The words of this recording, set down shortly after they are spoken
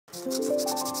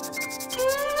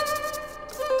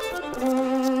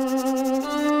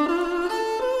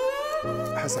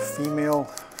Has a female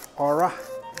aura,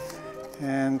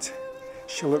 and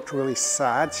she looked really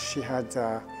sad. She had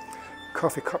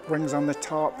coffee cup rings on the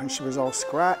top and she was all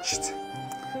scratched.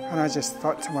 And I just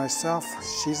thought to myself,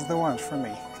 she's the one for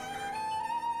me.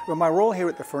 Well, my role here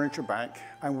at the Furniture Bank,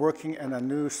 I'm working in a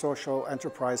new social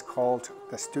enterprise called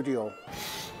The Studio.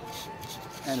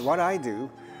 And what I do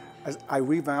is I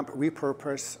revamp,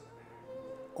 repurpose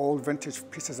old vintage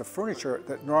pieces of furniture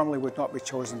that normally would not be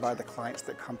chosen by the clients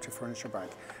that come to Furniture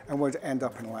Bank and would end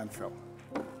up in landfill.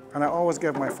 And I always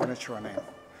give my furniture a name.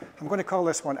 I'm going to call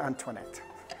this one Antoinette.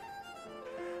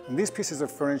 And these pieces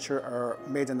of furniture are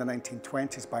made in the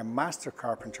 1920s by master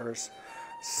carpenters.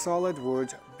 Solid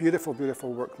wood, beautiful,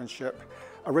 beautiful workmanship,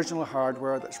 original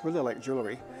hardware that's really like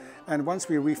jewelry. And once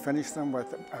we refinish them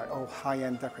with all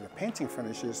high-end decorative painting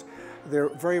finishes, they're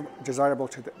very desirable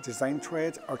to the design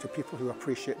trade or to people who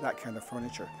appreciate that kind of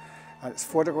furniture. And it's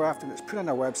photographed and it's put on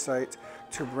our website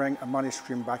to bring a money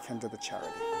stream back into the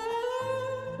charity.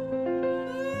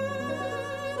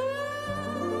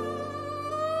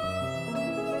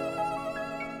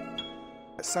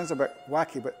 It sounds a bit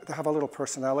wacky, but they have a little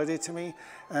personality to me,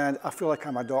 and I feel like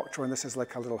I'm a doctor and this is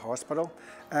like a little hospital,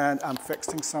 and I'm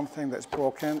fixing something that's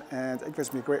broken, and it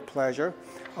gives me great pleasure,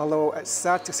 although it's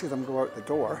sad to see them go out the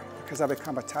door because I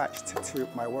become attached to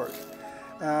my work.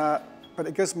 But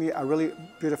it gives me a really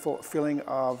beautiful feeling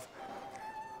of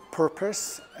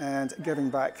purpose and giving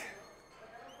back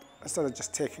instead of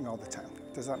just taking all the time.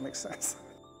 Does that make sense?